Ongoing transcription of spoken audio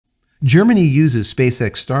Germany uses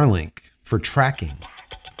SpaceX Starlink for tracking.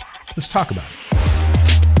 Let's talk about it.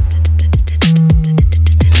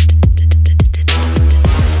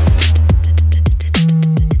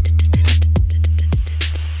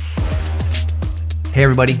 Hey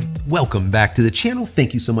everybody, welcome back to the channel.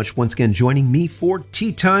 Thank you so much once again joining me for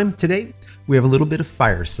tea time. Today, we have a little bit of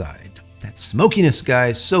fireside. That smokiness,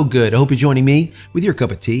 guys, so good. I hope you're joining me with your cup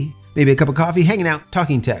of tea, maybe a cup of coffee, hanging out,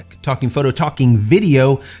 talking tech, talking photo, talking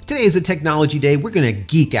video. Today is a technology day. We're gonna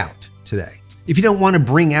geek out today. If you don't want to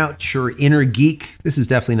bring out your inner geek, this is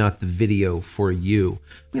definitely not the video for you. I'm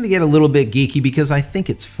gonna get a little bit geeky because I think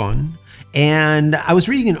it's fun. And I was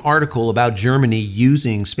reading an article about Germany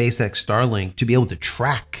using SpaceX Starlink to be able to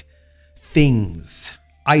track things,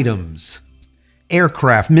 items,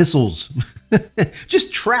 aircraft, missiles,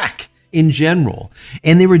 just track in general.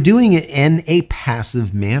 And they were doing it in a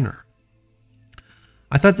passive manner.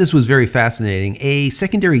 I thought this was very fascinating. A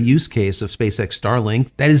secondary use case of SpaceX Starlink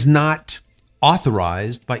that is not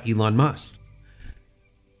authorized by Elon Musk.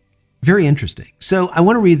 Very interesting. So I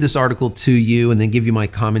want to read this article to you and then give you my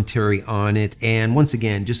commentary on it. And once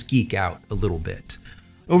again, just geek out a little bit.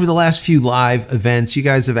 Over the last few live events, you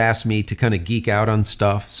guys have asked me to kind of geek out on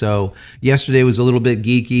stuff. So yesterday was a little bit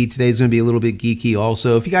geeky. Today's going to be a little bit geeky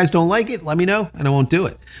also. If you guys don't like it, let me know and I won't do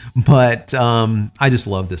it. But I just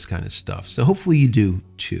love this kind of stuff. So hopefully you do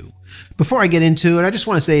too. Before I get into it, I just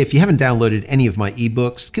want to say if you haven't downloaded any of my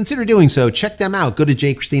ebooks, consider doing so. Check them out. Go to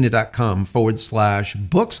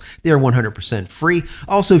JCristina.com/books. They're 100% free.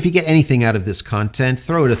 Also, if you get anything out of this content,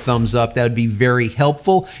 throw it a thumbs up. That would be very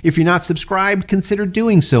helpful. If you're not subscribed, consider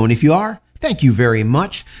doing so. And if you are, thank you very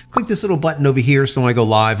much. Click this little button over here so when I go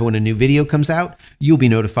live or when a new video comes out, you'll be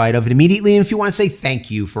notified of it immediately. And if you want to say thank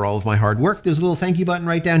you for all of my hard work, there's a little thank you button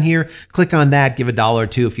right down here. Click on that, give $1 or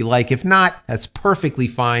 $2 if you like. If not, that's perfectly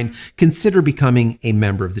fine. Consider becoming a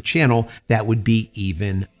member of the channel. That would be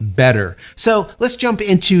even better. So let's jump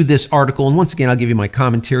into this article. And once again, I'll give you my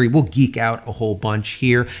commentary. We'll geek out a whole bunch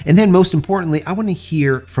here. And then most importantly, I want to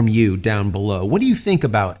hear from you down below. What do you think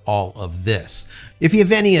about all of this? If you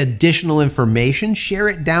have any additional information, share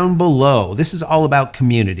it down below. This is all about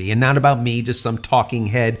community and not about me, just some talking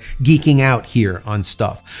head geeking out here on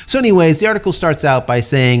stuff. So anyways, the article starts out by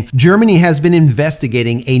saying, Germany has been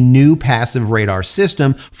investigating a new passive radar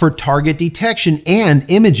system for target detection and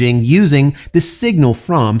imaging using the signal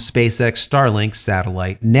from SpaceX Starlink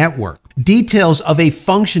satellite network. Details of a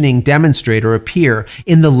functioning demonstrator appear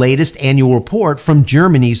in the latest annual report from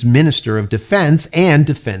Germany's Minister of Defense and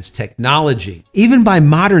Defense Technology. Even by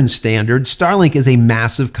modern standards, Starlink is a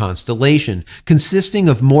massive constellation consisting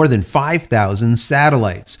of more than 5,000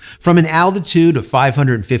 satellites. From an altitude of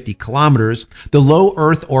 550 kilometers, the low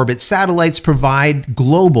Earth orbit satellites provide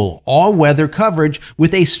global, all-weather coverage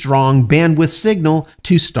with a strong bandwidth signal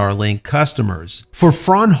to Starlink customers. For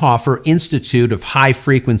Fraunhofer Institute of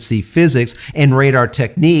High-Frequency Physics and Radar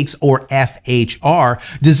Techniques, or FHR,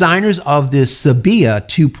 designers of this SABIA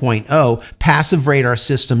 2.0 passive radar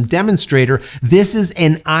system demonstrator, this is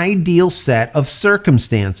an ideal set of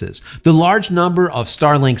circumstances. The large number of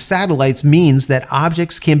Starlink satellites means that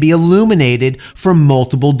objects can be illuminated from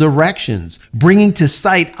multiple directions, bringing to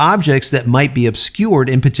sight objects that might be obscured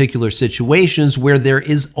in particular situations where there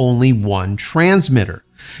is only one transmitter.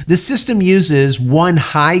 The system uses one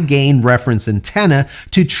high-gain reference antenna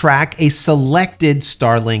to track a selected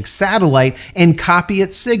Starlink satellite and copy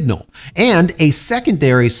its signal, and a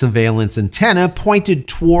secondary surveillance antenna pointed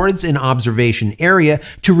towards an observation area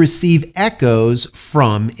to receive echoes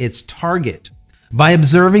from its target. By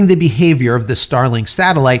observing the behavior of the Starlink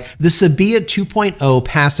satellite, the SABIA 2.0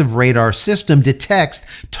 passive radar system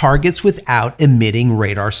detects targets without emitting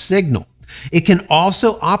radar signal. It can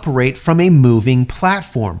also operate from a moving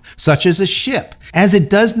platform, such as a ship, as it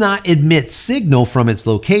does not emit signal from its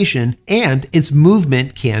location and its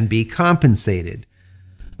movement can be compensated.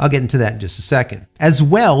 I'll get into that in just a second. As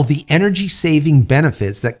well, the energy-saving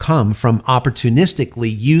benefits that come from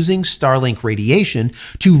opportunistically using Starlink radiation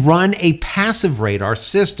to run a passive radar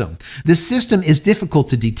system. The system is difficult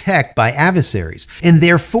to detect by adversaries and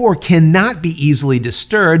therefore cannot be easily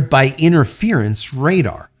disturbed by interference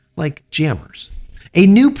radar, like jammers. A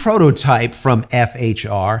new prototype from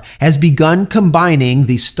FHR has begun combining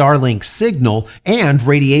the Starlink signal and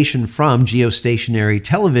radiation from geostationary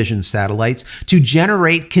television satellites to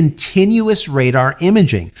generate continuous radar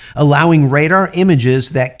imaging, allowing radar images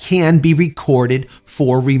that can be recorded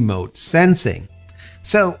for remote sensing.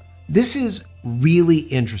 So this is really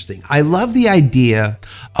interesting. I love the idea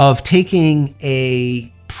of taking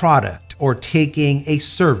a product or taking a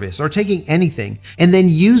service or taking anything and then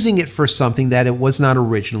using it for something that it was not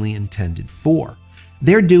originally intended for.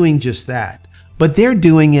 they're doing just that. But they're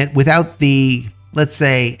doing it without the, let's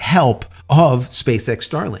say, help of SpaceX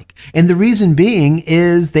Starlink. And the reason being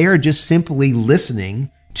is they are just simply listening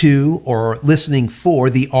to or listening for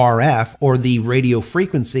the RF or the radio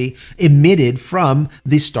frequency emitted from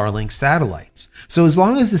the Starlink satellites. So as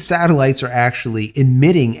long as the satellites are actually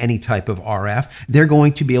emitting any type of RF, they're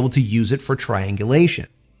going to be able to use it for triangulation.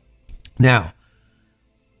 Now,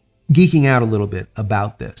 geeking out a little bit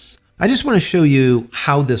about this, I just want to show you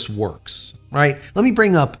how this works, right? Let me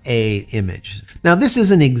bring up an image. Now, this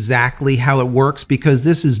isn't exactly how it works because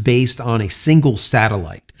this is based on a single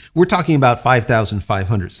satellite. We're talking about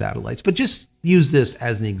 5,500 satellites, but just use this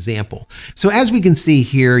as an example. So as we can see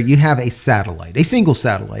here, you have a satellite, a single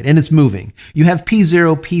satellite, and it's moving. You have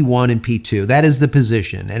P0, P1, and P2. That is the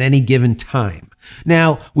position at any given time.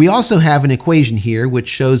 Now, we also have an equation here which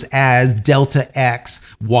shows as delta X,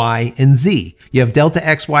 Y, and Z. You have delta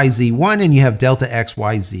X, Y, Z1, and you have delta X,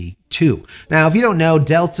 Y, Z2. Now, if you don't know,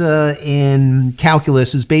 delta in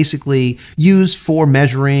calculus is basically used for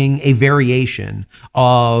measuring a variation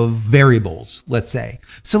of variables, let's say.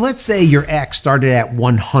 So let's say your X started at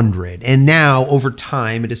 100, and now over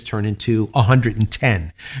time it has turned into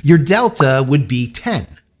 110. Your delta would be 10,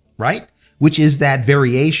 right? Which is that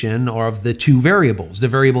variation of the two variables, the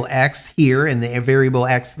variable X here and the variable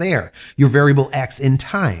X there, your variable X in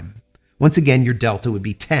time. Once again, your delta would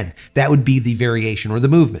be 10. That would be the variation or the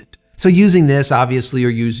movement. So using this, obviously, you're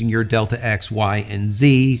using your delta X, Y, and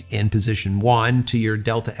Z in position 1 to your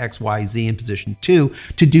delta X, Y, Z in position 2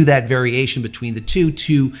 to do that variation between the two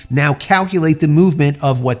to now calculate the movement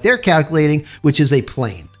of what they're calculating, which is a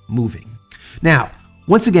plane moving. Now,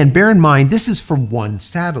 once again, bear in mind, this is for one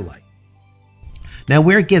satellite. Now,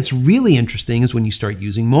 where it gets really interesting is when you start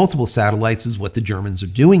using multiple satellites, is what the Germans are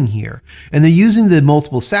doing here. And they're using the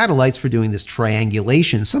multiple satellites for doing this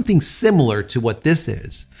triangulation, something similar to what this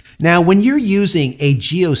is. Now, when you're using a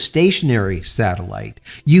geostationary satellite,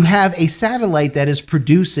 you have a satellite that is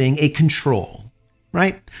producing a control,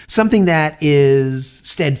 right? Something that is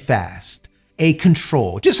steadfast. A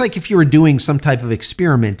control. Just like if you were doing some type of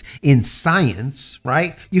experiment in science,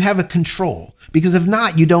 right? You have a control, because if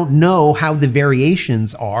not, you don't know how the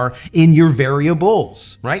variations are in your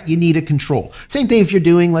variables, right? You need a control. Same thing if you're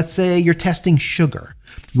doing, let's say you're testing sugar.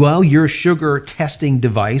 Well, your sugar testing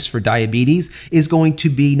device for diabetes is going to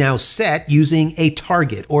be now set using a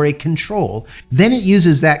target or a control. Then it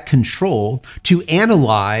uses that control to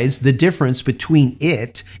analyze the difference between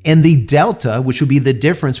it and the delta, which would be the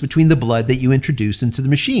difference between the blood that you introduce into the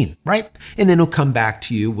machine, right? And then it'll come back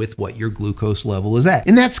to you with what your glucose level is at.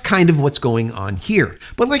 And that's kind of what's going on here.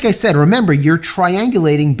 But like I said, remember, you're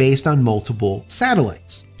triangulating based on multiple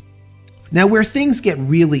satellites. Now, where things get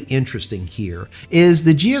really interesting here is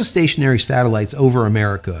the geostationary satellites over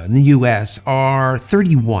America and the US are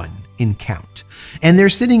 31 in count, and they're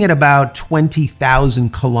sitting at about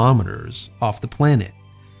 20,000 kilometers off the planet.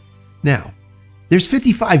 Now, there's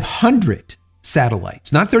 5,500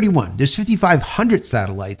 satellites, not 31. There's 5,500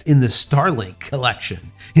 satellites in the Starlink collection,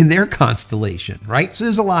 in their constellation, right? So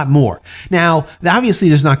there's a lot more. Now, obviously,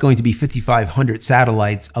 there's not going to be 5,500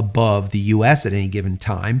 satellites above the US at any given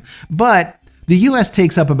time, but the US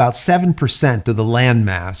takes up about 7% of the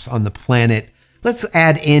landmass on the planet. Let's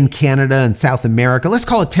add in Canada and South America. Let's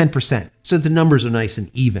call it 10%, so the numbers are nice and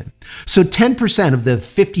even. So 10% of the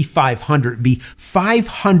 5,500 would be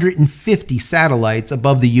 550 satellites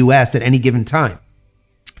above the US at any given time.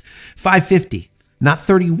 550, not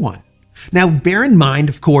 31. Now, bear in mind,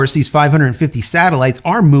 of course, these 550 satellites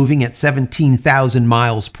are moving at 17,000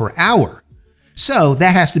 miles per hour. So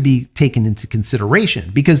that has to be taken into consideration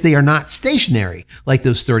because they are not stationary like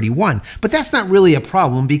those 31. But that's not really a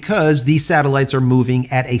problem because these satellites are moving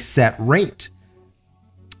at a set rate.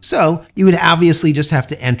 So you would obviously just have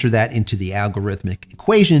to enter that into the algorithmic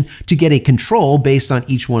equation to get a control based on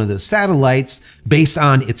each one of those satellites based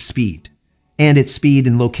on its speed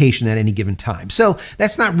and location at any given time. So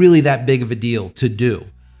that's not really that big of a deal to do.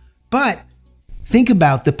 But think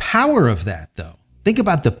about the power of that, though. Think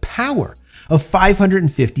about the power of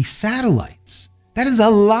 550 satellites. That is a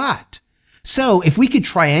lot. So if we could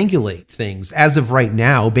triangulate things as of right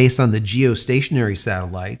now based on the geostationary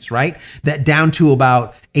satellites, right, that down to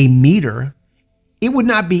about a meter, it would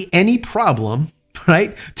not be any problem,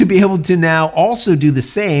 right, to be able to now also do the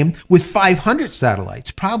same with 500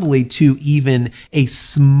 satellites, probably to even a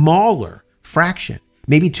smaller fraction,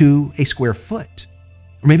 maybe to a square foot,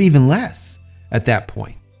 or maybe even less at that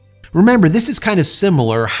point. Remember, this is kind of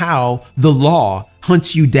similar how the law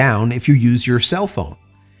hunts you down if you use your cell phone.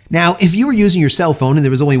 Now, if you were using your cell phone and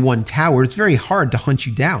there was only one tower, it's very hard to hunt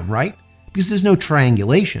you down, right? Because there's no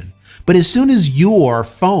triangulation. But as soon as your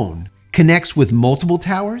phone connects with multiple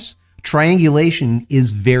towers, triangulation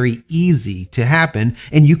is very easy to happen,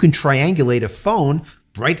 and you can triangulate a phone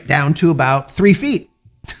right down to about 3 feet,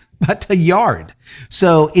 about a yard.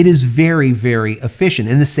 So it is very, very efficient.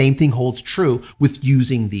 And the same thing holds true with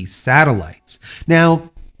using these satellites. Now,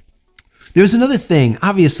 there's another thing.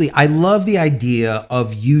 Obviously, I love the idea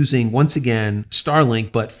of using, once again,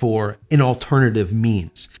 Starlink, but for an alternative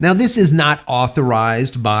means. Now, this is not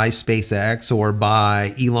authorized by SpaceX or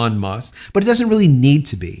by Elon Musk, but it doesn't really need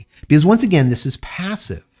to be, because once again, this is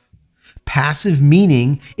passive. Passive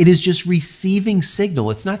meaning it is just receiving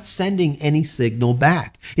signal. It's not sending any signal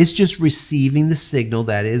back. It's just receiving the signal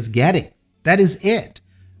that is getting. That is it,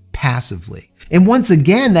 passively. And once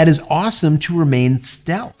again, that is awesome to remain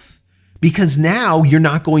stealth, because now you're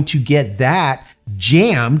not going to get that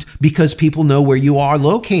jammed because people know where you are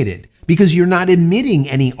located, because you're not emitting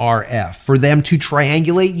any RF for them to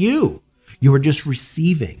triangulate you. You are just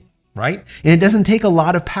receiving, right? And it doesn't take a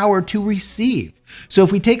lot of power to receive. So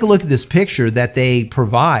if we take a look at this picture that they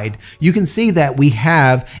provide, you can see that we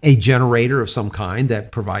have a generator of some kind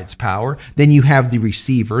that provides power. Then you have the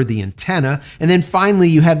receiver, the antenna, and then finally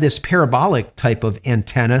you have this parabolic type of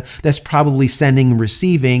antenna that's probably sending and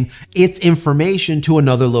receiving its information to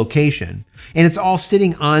another location. And it's all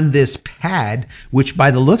sitting on this pad, which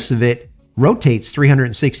by the looks of it rotates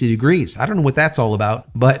 360 degrees. I don't know what that's all about,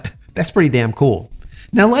 but that's pretty damn cool.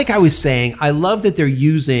 Now, like I was saying, I love that they're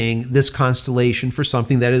using this constellation for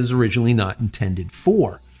something that it was originally not intended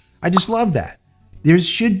for. I just love that. There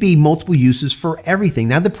should be multiple uses for everything.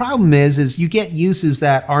 Now, the problem is you get uses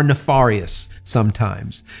that are nefarious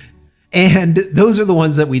sometimes. And those are the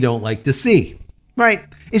ones that we don't like to see, right?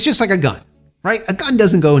 It's just like a gun, right? A gun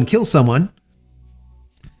doesn't go and kill someone,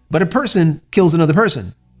 but a person kills another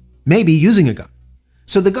person, maybe using a gun.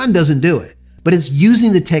 So the gun doesn't do it. But it's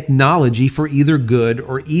using the technology for either good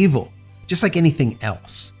or evil, just like anything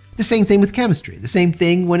else. The same thing with chemistry, the same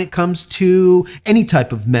thing when it comes to any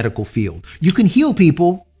type of medical field. You can heal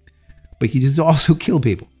people, but you just also kill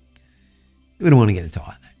people. We don't want to get into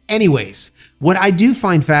all that. Anyways, what I do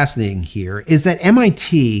find fascinating here is that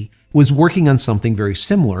MIT was working on something very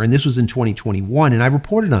similar, and this was in 2021, and I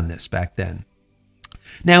reported on this back then.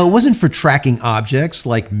 Now, it wasn't for tracking objects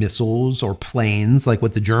like missiles or planes like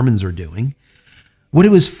what the Germans are doing. What it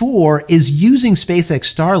was for is using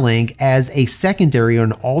SpaceX Starlink as a secondary or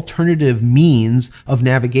an alternative means of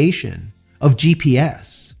navigation, of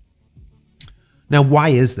GPS. Now, why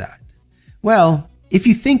is that? Well, if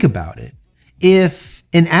you think about it, if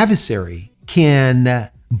an adversary can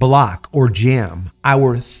block or jam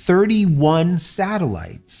our 31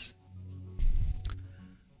 satellites,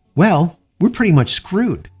 well, we're pretty much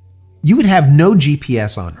screwed. You would have no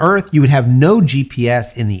GPS on Earth. You would have no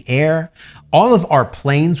GPS in the air. All of our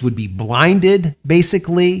planes would be blinded,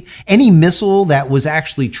 basically. Any missile that was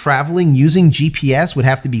actually traveling using GPS would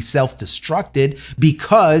have to be self-destructed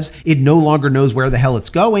because it no longer knows where the hell it's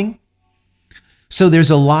going. So there's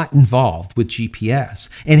a lot involved with GPS.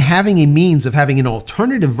 And having a means of having an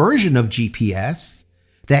alternative version of GPS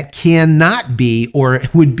that cannot be, or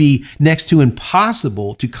would be next to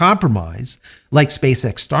impossible to compromise, like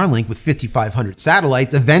SpaceX Starlink with 5,500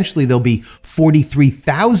 satellites. Eventually there'll be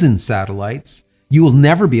 43,000 satellites. You will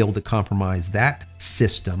never be able to compromise that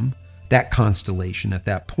system, that constellation at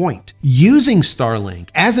that point. Using Starlink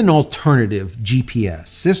as an alternative GPS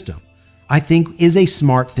system, I think, is a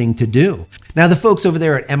smart thing to do. Now, the folks over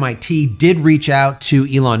there at MIT did reach out to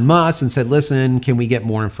Elon Musk and said, listen, can we get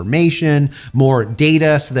more information, more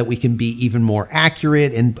data so that we can be even more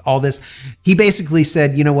accurate and all this? He basically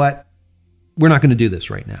said, you know what? We're not going to do this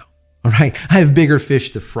right now. All right. I have bigger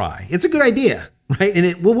fish to fry. It's a good idea, right? And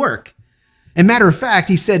it will work. And matter of fact,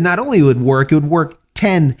 he said not only would it would work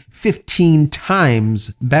 10, 15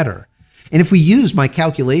 times better. And if we use my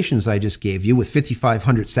calculations I just gave you with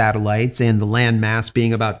 5,500 satellites and the land mass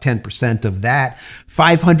being about 10% of that,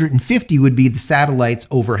 550 would be the satellites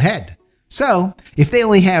overhead. So if they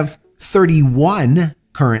only have 31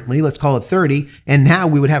 currently, let's call it 30, and now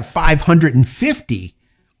we would have 550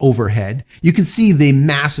 overhead, you can see the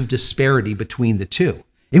massive disparity between the two.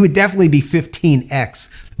 It would definitely be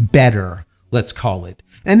 15x better, let's call it.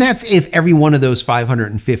 And that's if every one of those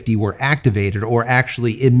 550 were activated or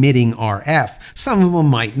actually emitting RF. Some of them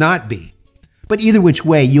might not be. But either which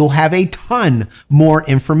way, you'll have a ton more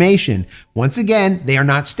information. Once again, they are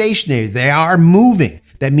not stationary. They are moving.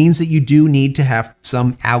 That means that you do need to have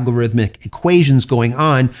some algorithmic equations going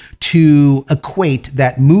on to equate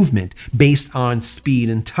that movement based on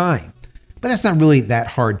speed and time. But that's not really that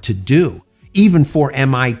hard to do. even for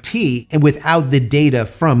MIT, and without the data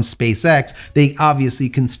from SpaceX, they obviously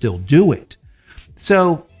can still do it.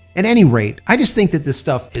 So at any rate, I just think that this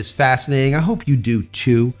stuff is fascinating. I hope you do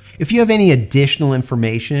too. If you have any additional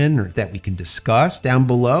information or that we can discuss down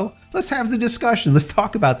below, let's have the discussion. Let's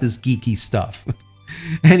talk about this geeky stuff.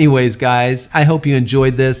 Anyways, guys, I hope you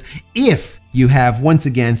enjoyed this. If you have, once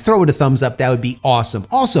again, throw it a thumbs up. That would be awesome.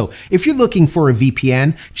 Also, if you're looking for a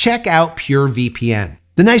VPN, check out PureVPN.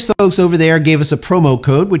 The nice folks over there gave us a promo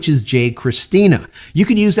code, which is JCristina. You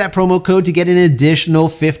can use that promo code to get an additional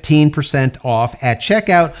 15% off at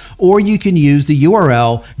checkout, or you can use the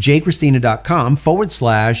URL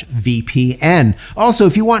jcristina.com/VPN. Also,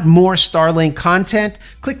 if you want more Starlink content,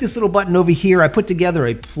 click this little button over here. I put together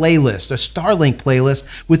a playlist, a Starlink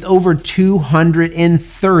playlist with over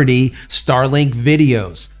 230 Starlink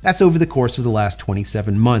videos. That's over the course of the last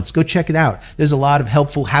 27 months. Go check it out. There's a lot of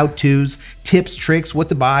helpful how-tos, tips, tricks, what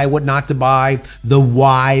to buy, what not to buy, the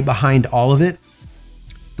why behind all of it.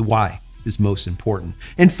 The why is most important.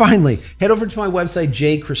 And finally, head over to my website,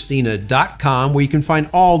 JCristina.com, where you can find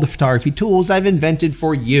all the photography tools I've invented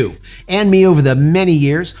for you and me over the many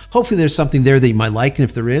years. Hopefully there's something there that you might like, and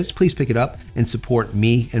if there is, please pick it up and support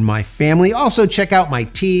me and my family. Also, check out my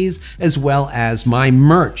teas as well as my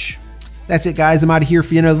merch. That's it, guys. I'm out of here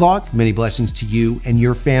for another vlog. Many blessings to you and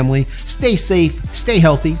your family. Stay safe, stay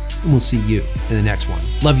healthy, and we'll see you in the next one.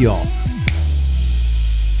 Love you all.